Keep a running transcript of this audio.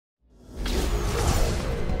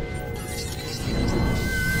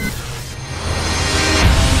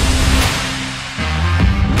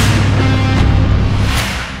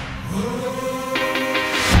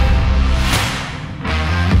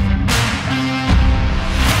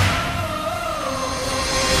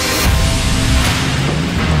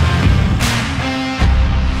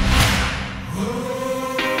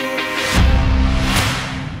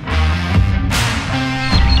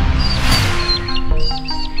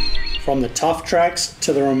from the tough tracks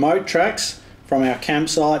to the remote tracks, from our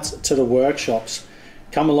campsites to the workshops.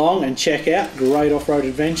 Come along and check out great off-road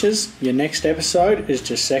adventures. Your next episode is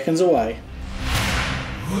just seconds away.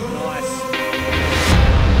 Nice.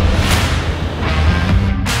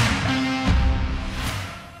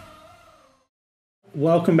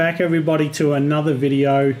 Welcome back everybody to another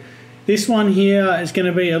video. This one here is going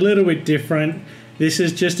to be a little bit different. This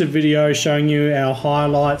is just a video showing you our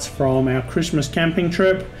highlights from our Christmas camping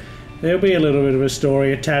trip. There'll be a little bit of a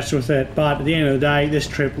story attached with it, but at the end of the day, this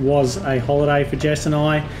trip was a holiday for Jess and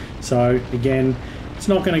I. So again, it's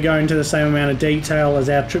not going to go into the same amount of detail as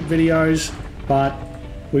our trip videos, but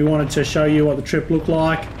we wanted to show you what the trip looked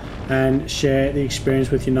like and share the experience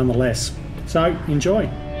with you nonetheless. So enjoy.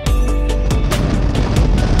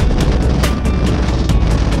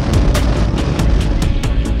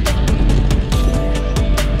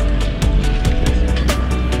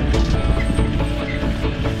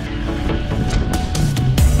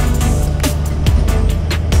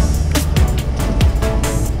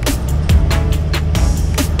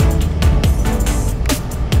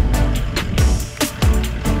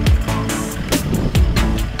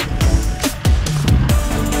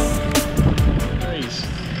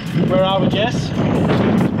 Where are we, Jess?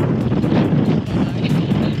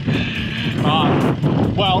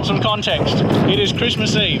 Right. Well, some context. It is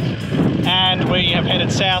Christmas Eve and we have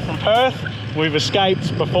headed south from Perth. We've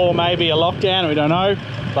escaped before maybe a lockdown, we don't know,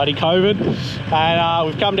 bloody COVID. And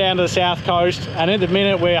we've come down to the south coast, and at the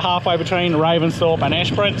minute we're halfway between Ravensthorpe and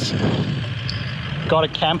Esperance. Got a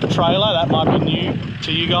camper trailer, that might be new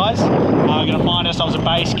to you guys. We're going to find ourselves a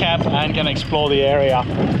base camp and going to explore the area.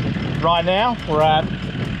 Right now we're at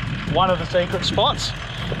one of the secret spots,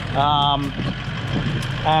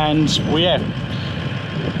 and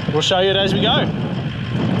we'll show you it as we go.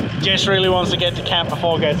 Jess really wants to get to camp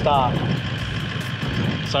before it gets dark,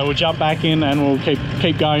 so we'll jump back in and we'll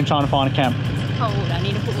keep going trying to find a camp. Cold, I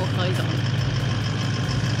need to put more clothes on.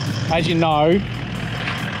 As you know,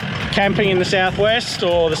 camping in the southwest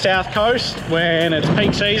or the south coast when it's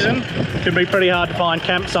peak season can be pretty hard to find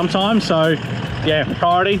camp sometimes, so yeah,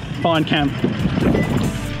 priority, find camp.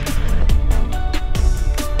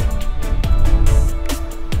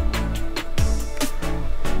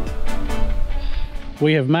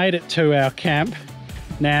 We have made it to our camp.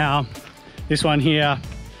 Now, this one here,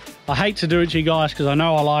 I hate to do it to you guys because I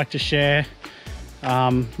know I like to share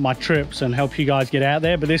my trips and help you guys get out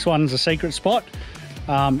there, but this one's a secret spot.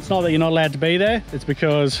 It's not that you're not allowed to be there, it's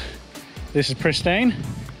because this is pristine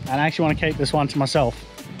and I actually want to keep this one to myself.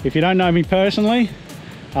 If you don't know me personally,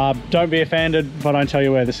 don't be offended if I don't tell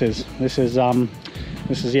you where this is. This is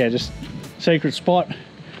yeah, just secret spot.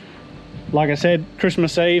 Like I said,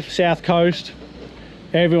 Christmas Eve, south coast.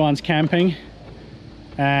 Everyone's camping,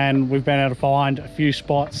 and we've been able to find a few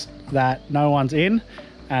spots that no one's in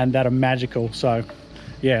and that are magical. So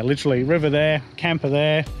yeah, literally river there, camper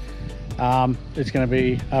there. It's going to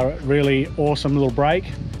be a really awesome little break.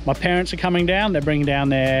 My parents are coming down, they're bringing down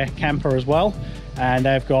their camper as well, and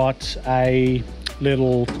they've got a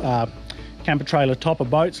little camper trailer top of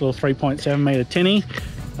boats, a little 3.7 meter tinny.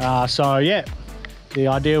 So yeah, the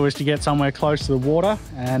idea was to get somewhere close to the water,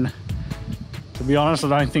 and to be honest,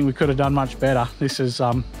 I don't think we could have done much better. This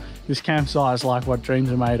campsite is like what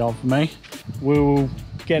dreams are made of for me. We'll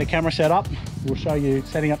get a camera set up. We'll show you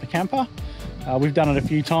setting up the camper. We've done it a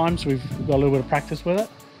few times. We've got a little bit of practice with it.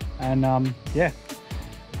 And yeah,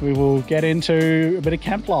 we will get into a bit of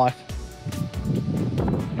camp life.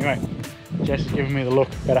 Anyway, Jess is giving me the look.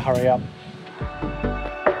 Better hurry up.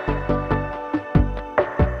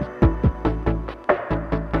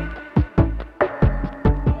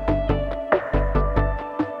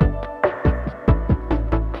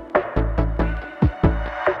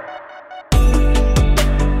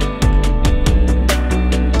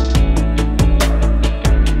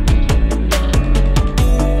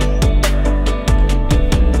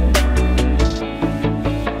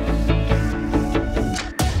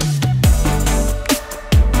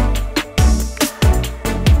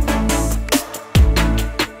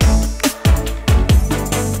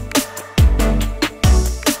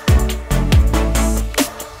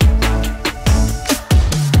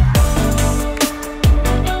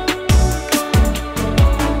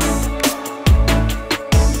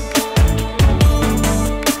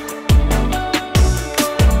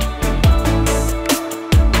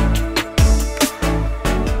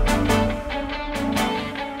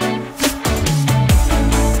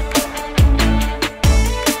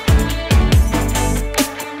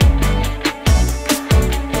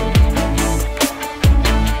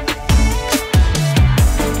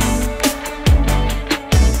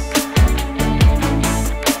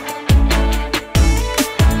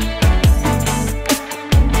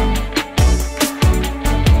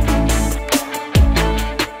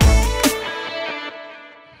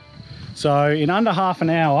 So in under half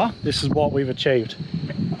an hour, this is what we've achieved.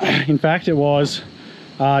 In fact, it was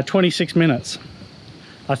 26 minutes,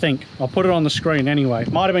 I think. I'll put it on the screen anyway.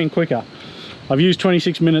 Might have been quicker. I've used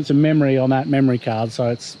 26 minutes of memory on that memory card, so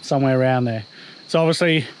it's somewhere around there. So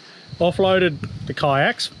obviously offloaded the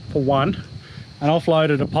kayaks for one, and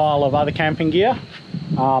offloaded a pile of other camping gear.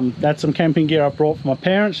 That's some camping gear I brought for my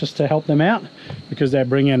parents just to help them out, because they're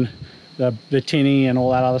bringing the tinny and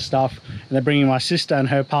all that other stuff, and they're bringing my sister and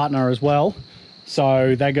her partner as well.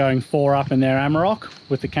 So they're going 4 up in their Amarok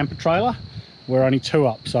with the camper trailer. We're only 2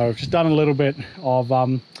 up, so I've just done a little bit of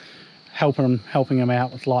helping them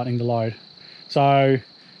out with lightening the load. So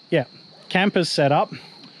yeah, campers set up,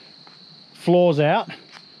 floors out,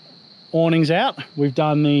 awnings out. We've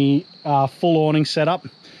done the full awning setup.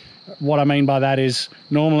 What I mean by that is,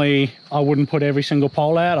 normally I wouldn't put every single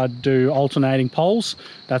pole out. I'd do alternating poles.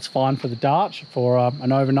 That's fine for the Dart, for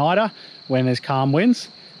an overnighter when there's calm winds.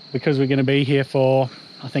 Because we're going to be here for,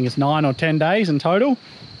 I think it's 9 or 10 days in total.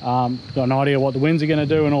 Got an idea what the winds are going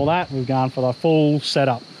to do and all that. We've gone for the full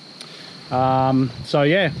setup. So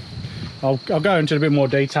yeah, I'll go into a bit more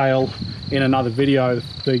detail in another video,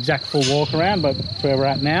 the exact full walk around, but where we're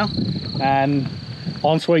at now. And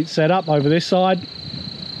ensuite setup over this side.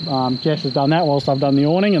 Jess has done that whilst I've done the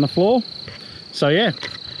awning and the floor. So yeah,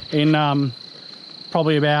 in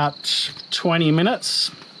probably about 20 minutes,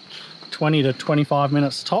 20 to 25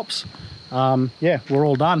 minutes tops, yeah, we're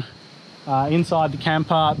all done. Inside the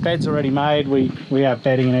camper, bed's already made. We have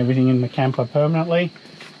bedding and everything in the camper permanently.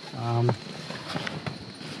 The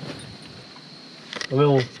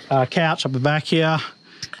little couch up the back here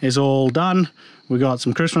is all done. We got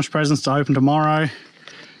some Christmas presents to open tomorrow,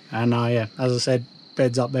 and yeah, as I said,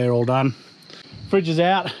 bed's up there all done. Fridge is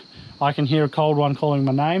out. I can hear a cold one calling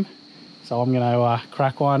my name, so I'm going to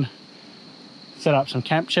crack one, set up some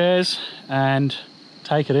camp chairs and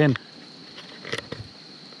take it in.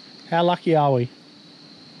 How lucky are we?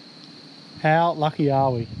 How lucky are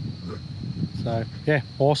we? So yeah,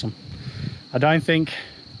 awesome. I don't think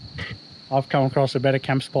I've come across a better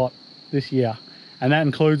camp spot this year, and that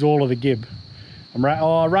includes all of the Gib.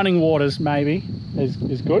 Running waters maybe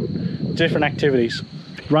is good. Different activities.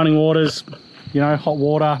 Running waters, you know, hot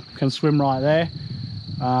water, can swim right there.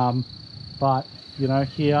 But you know,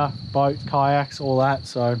 here, boat, kayaks, all that.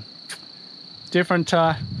 So different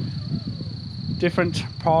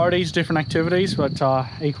priorities, different activities, but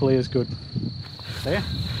equally as good. There.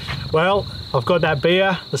 Well, I've got that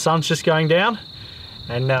beer. The sun's just going down,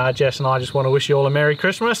 and Jess and I just want to wish you all a Merry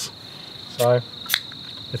Christmas. So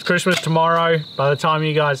it's Christmas tomorrow. By the time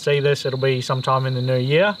you guys see this, it'll be sometime in the new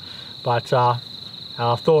year. But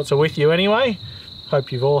our thoughts are with you anyway.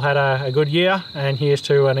 Hope you've all had a good year, and here's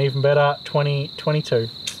to an even better 2022.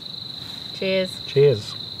 Cheers.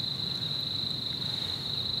 Cheers.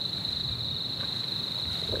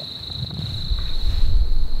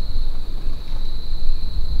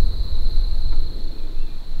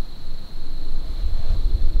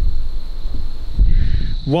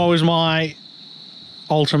 What was my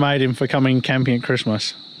ultimatum for coming camping at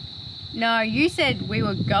Christmas? No, you said we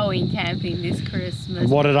were going camping this Christmas.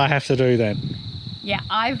 What did I have to do then? Yeah,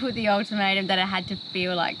 I put the ultimatum that it had to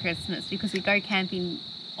feel like Christmas, because we go camping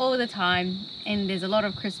all the time and there's a lot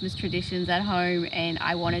of Christmas traditions at home, and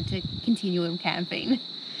I wanted to continue them camping,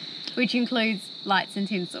 which includes lights and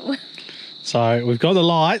tinsel. So we've got the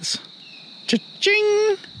lights.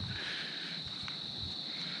 Cha-ching!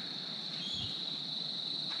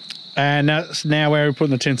 And that's now where we're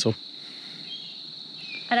putting the tinsel.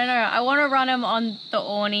 I don't know, I want to run them on the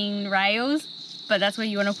awning rails, but that's where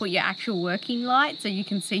you want to put your actual working light so you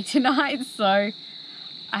can see tonight, so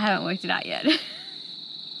I haven't worked it out yet.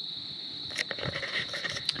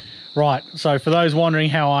 Right, so for those wondering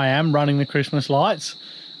how I am running the Christmas lights,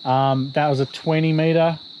 that was a 20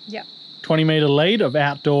 metre lead of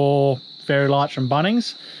outdoor fairy lights from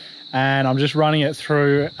Bunnings, and I'm just running it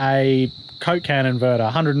through a Coke can inverter,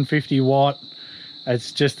 150 watt.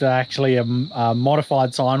 It's just actually a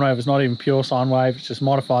modified sine wave. It's not even pure sine wave, it's just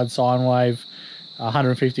modified sine wave,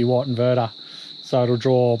 150 watt inverter. So it'll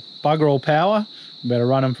draw bugger all power. You better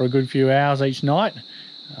run them for a good few hours each night.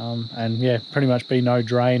 And yeah, pretty much be no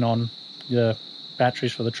drain on the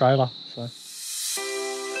batteries for the trailer. So.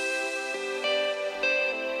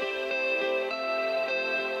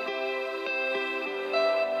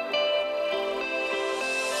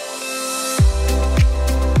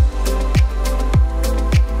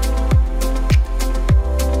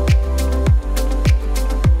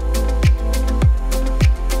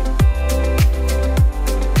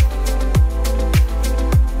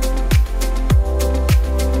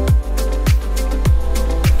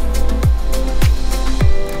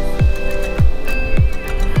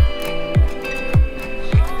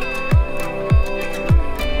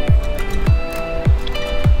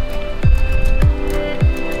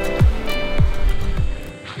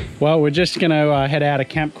 Well, we're just going to head out of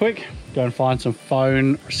camp quick, go and find some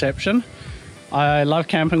phone reception. I love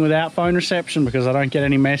camping without phone reception because I don't get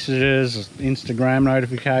any messages, Instagram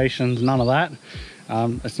notifications, none of that.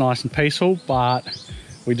 It's nice and peaceful, but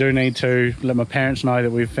we do need to let my parents know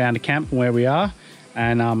that we've found a camp and where we are.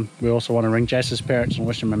 And we also want to ring Jess's parents and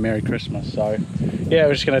wish them a Merry Christmas. So yeah,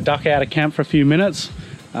 we're just going to duck out of camp for a few minutes.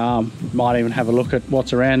 Might even have a look at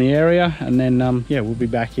what's around the area, and then yeah, we'll be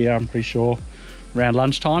back here, I'm pretty sure, around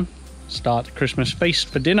lunchtime. Start the Christmas feast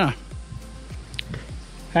for dinner.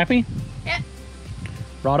 Happy? Yeah.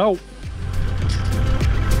 Righto.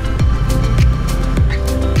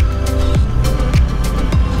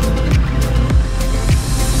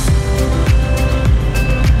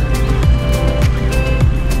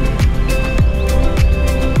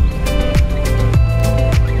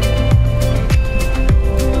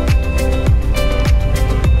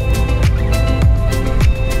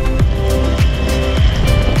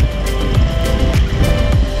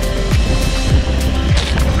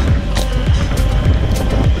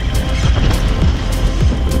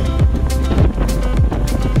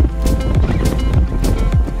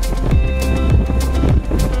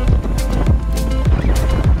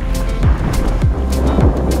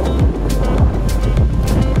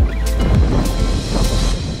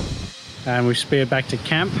 And we've speared back to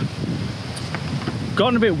camp.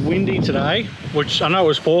 Gotten a bit windy today, which I know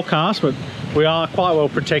was forecast, but we are quite well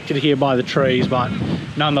protected here by the trees. But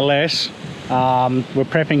nonetheless, we're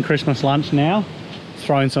prepping Christmas lunch now,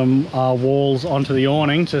 throwing some walls onto the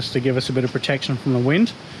awning just to give us a bit of protection from the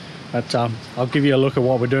wind. But I'll give you a look at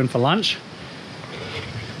what we're doing for lunch.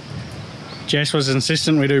 Jess was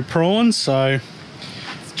insistent we do prawns, so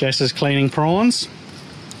Jess is cleaning prawns.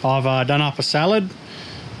 I've done up a salad,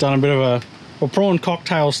 done a bit of a prawn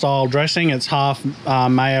cocktail style dressing. It's half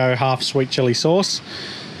mayo, half sweet chili sauce.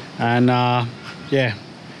 And yeah,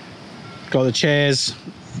 got the chairs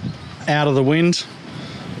out of the wind.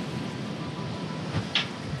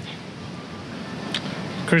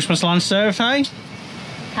 Christmas lunch served, hey?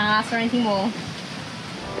 Can't ask for anything more.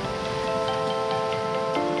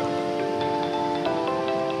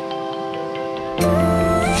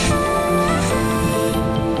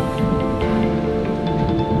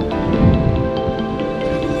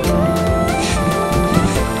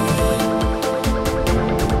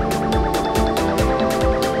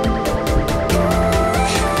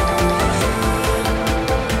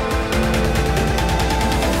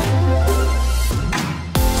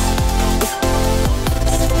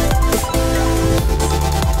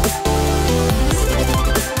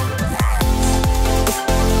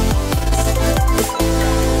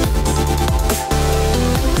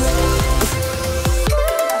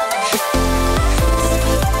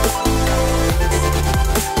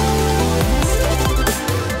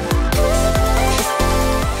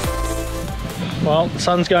 Well, the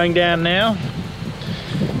sun's going down now.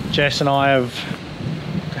 Jess and I have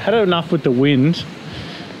had enough with the wind.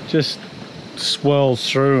 Just swirls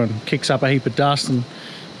through and kicks up a heap of dust and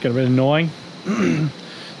get a bit annoying.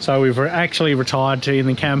 So we've actually retired to in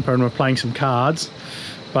the camper and we're playing some cards.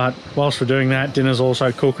 But whilst we're doing that, dinner's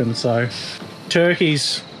also cooking. So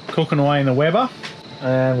turkey's cooking away in the Weber,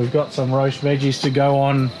 and we've got some roast veggies to go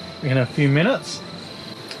on in a few minutes.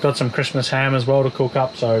 Got some Christmas ham as well to cook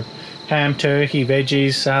up. So ham, turkey,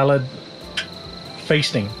 veggies, salad,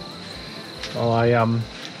 feasting. I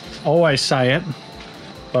always say it,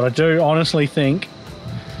 but I do honestly think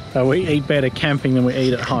that we eat better camping than we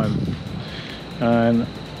eat at home. And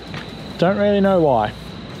don't really know why.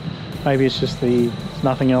 Maybe it's just there's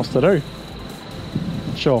nothing else to do.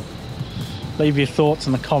 Sure. Leave your thoughts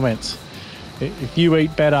in the comments. If you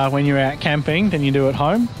eat better when you're out camping than you do at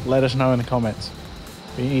home, let us know in the comments.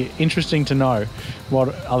 Be interesting to know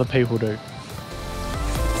what other people do.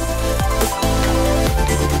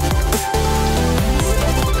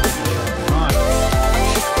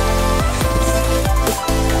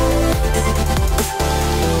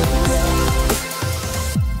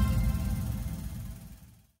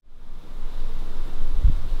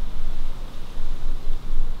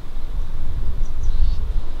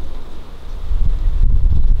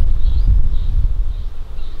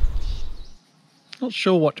 Not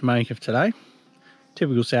sure what to make of today.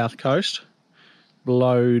 Typical south coast.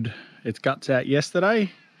 Blowed its guts out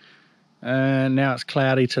yesterday, and now it's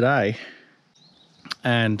cloudy today.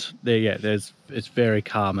 And it's very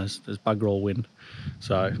calm. There's bugger all wind.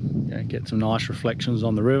 So get some nice reflections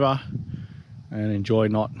on the river, and enjoy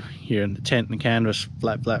not hearing the tent and the canvas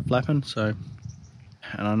flapping. So,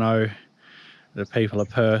 and I know the people of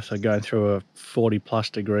Perth are going through a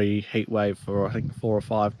 40+ degree heat wave for I think 4 or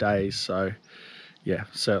 5 days. So yeah,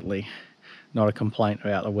 certainly not a complaint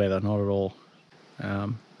about the weather, not at all.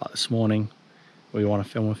 But this morning we want to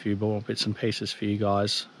film a few more bits and pieces for you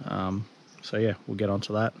guys. So yeah, we'll get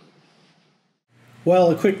onto that.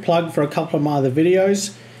 Well, a quick plug for a couple of my other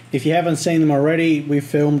videos. If you haven't seen them already, we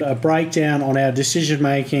filmed a breakdown on our decision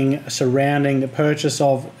making surrounding the purchase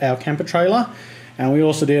of our camper trailer, and we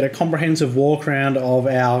also did a comprehensive walk around of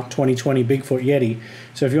our 2020 Bigfoot Yeti.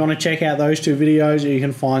 So if you want to check out those two videos, you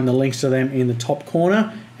can find the links to them in the top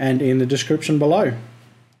corner and in the description below.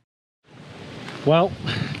 Well,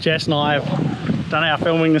 Jess and I have done our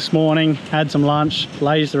filming this morning, had some lunch,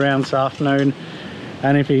 lazed around this afternoon,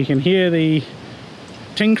 and if you can hear the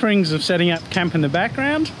tinkerings of setting up camp in the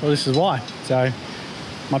background, well, this is why. So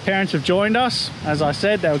my parents have joined us. As I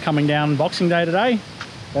said, they were coming down Boxing Day today.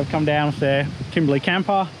 They've come down with their Kimberley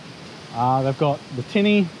camper. They've got the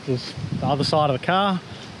tinny, is the other side of the car,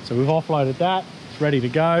 so we've offloaded that. It's ready to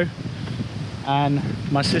go, and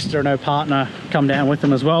my sister and her partner come down with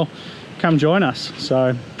them as well, come join us.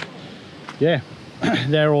 So yeah,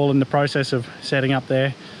 they're all in the process of setting up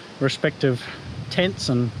their respective tents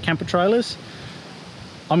and camper trailers.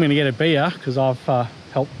 I'm going to get a beer because I've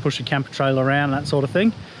helped push a camper trailer around, that sort of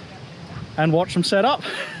thing, and watch them set up.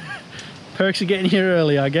 Perks of getting here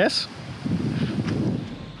early, I guess.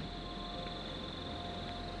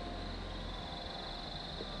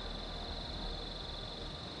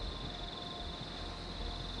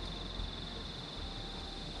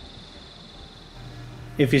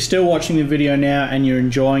 If you're still watching the video now and you're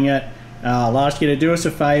enjoying it, I'll ask you to do us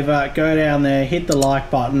a favour, go down there, hit the like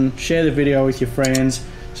button, share the video with your friends,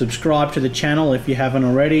 subscribe to the channel if you haven't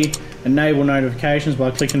already, enable notifications by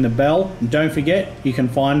clicking the bell, and don't forget you can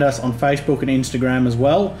find us on Facebook and Instagram as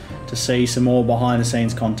well to see some more behind the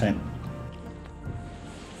scenes content.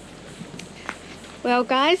 Well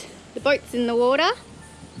guys, the boat's in the water,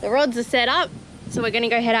 the rods are set up, so we're going to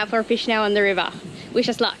go head out for a fish now on the river. Wish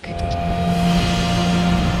us luck.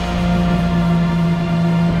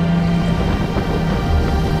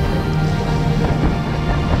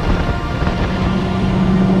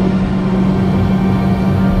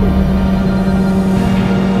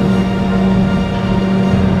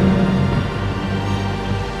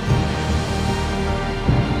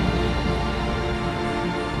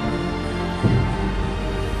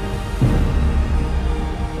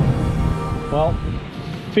 Well,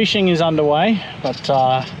 fishing is underway, but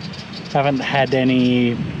haven't had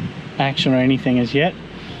any action or anything as yet.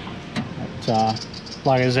 But,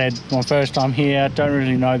 like I said, my first time here, don't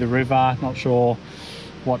really know the river, not sure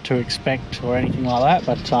what to expect or anything like that,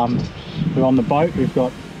 but we're on the boat. We've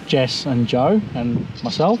got Jess and Joe and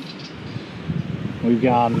myself. We've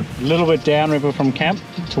gone a little bit downriver from camp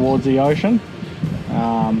towards the ocean,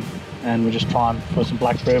 and we're just trying for some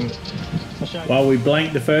black brim. Well, we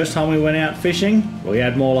blanked the first time we went out fishing. We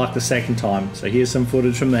had more luck the second time, so here's some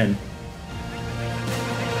footage from then.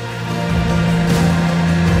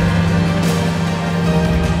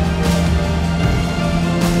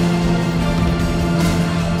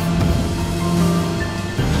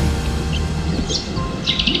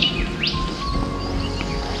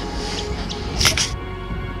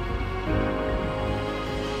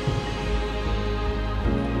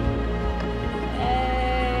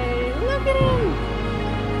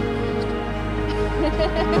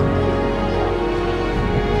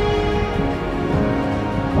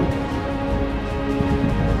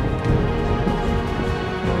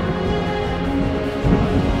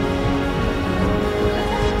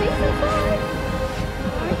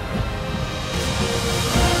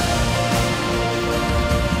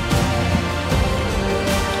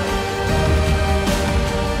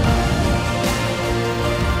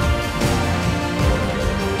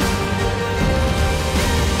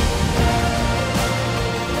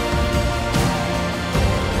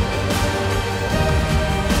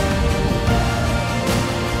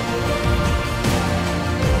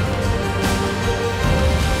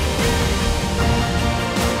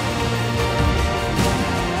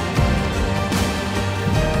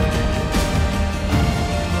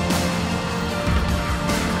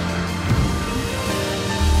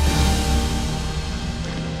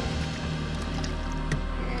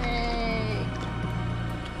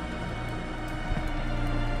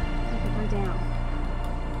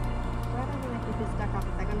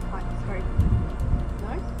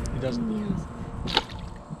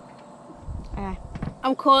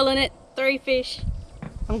 I'm calling it 3 fish.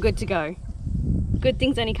 I'm good to go. Good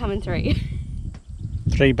things only come in 3.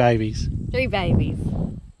 3 babies. 3 babies.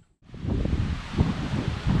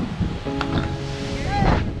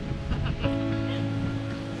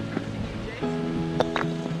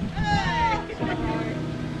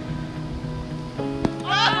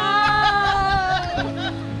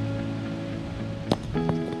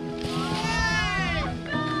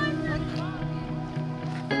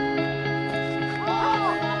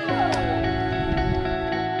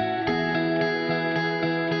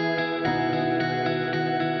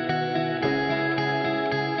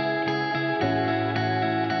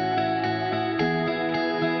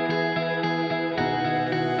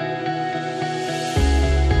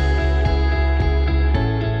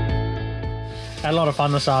 had a lot of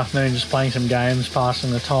fun this afternoon, just playing some games,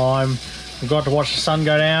 passing the time. We got to watch the sun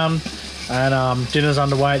go down, and dinner's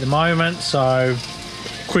underway at the moment, so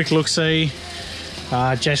quick look-see.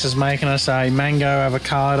 Jess is making us a mango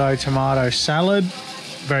avocado tomato salad,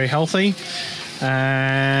 very healthy.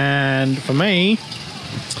 And for me,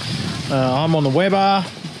 I'm on the Weber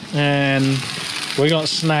and we got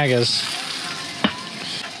snaggers.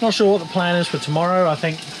 Not sure what the plan is for tomorrow. I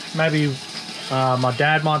think maybe my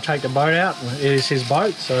dad might take the boat out. It is his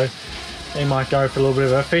boat, so he might go for a little bit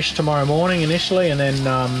of a fish tomorrow morning initially, and then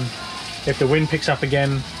if the wind picks up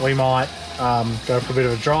again, we might go for a bit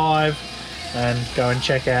of a drive and go and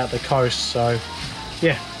check out the coast. So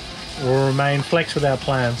yeah, we'll remain flex with our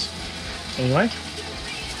plans. Anyway,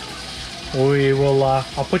 we will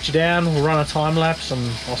I'll put you down, we'll run a time lapse, and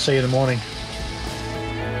I'll see you in the morning.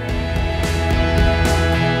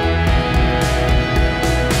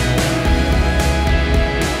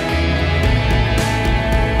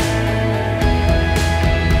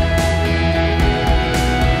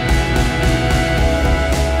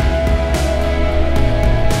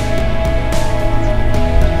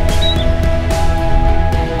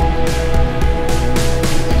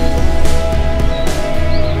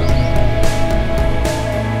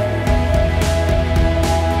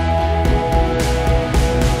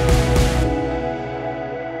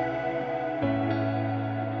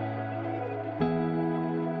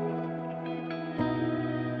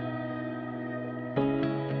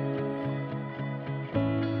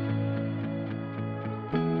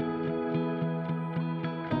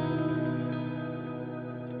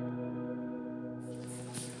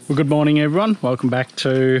 Well, good morning everyone, welcome back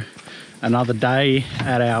to another day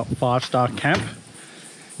at our 5-star camp.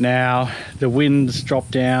 Now the wind's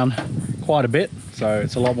dropped down quite a bit, so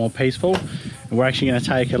it's a lot more peaceful, and we're actually going to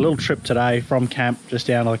take a little trip today from camp just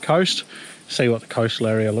down to the coast, see what the coastal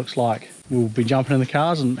area looks like. We'll be jumping in the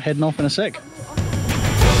cars and heading off in a sec.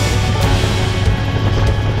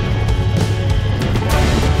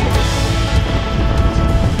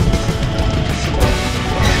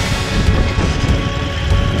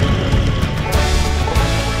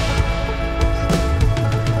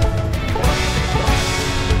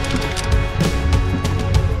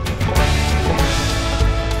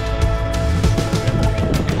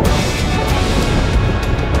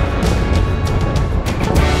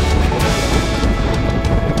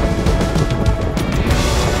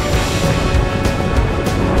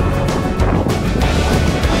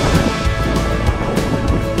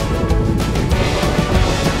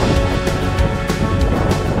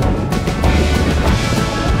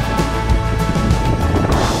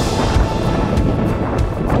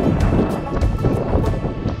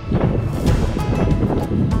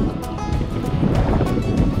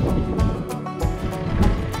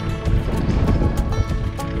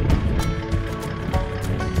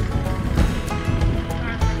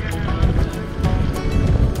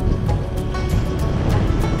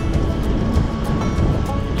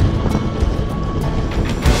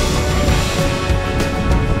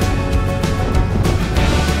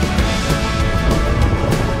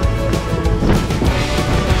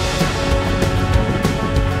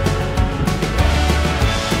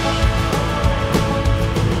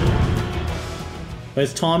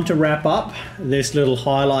 It's time to wrap up this little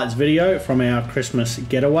highlights video from our Christmas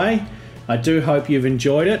getaway. I do hope you've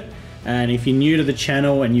enjoyed it, and if you're new to the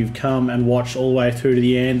channel and you've come and watched all the way through to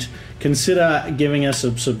the end, consider giving us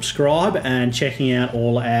a subscribe and checking out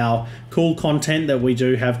all our cool content that we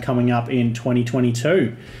do have coming up in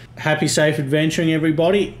 2022. Happy safe adventuring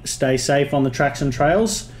everybody, stay safe on the tracks and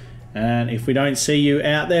trails, and if we don't see you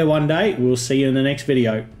out there one day, we'll see you in the next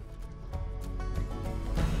video.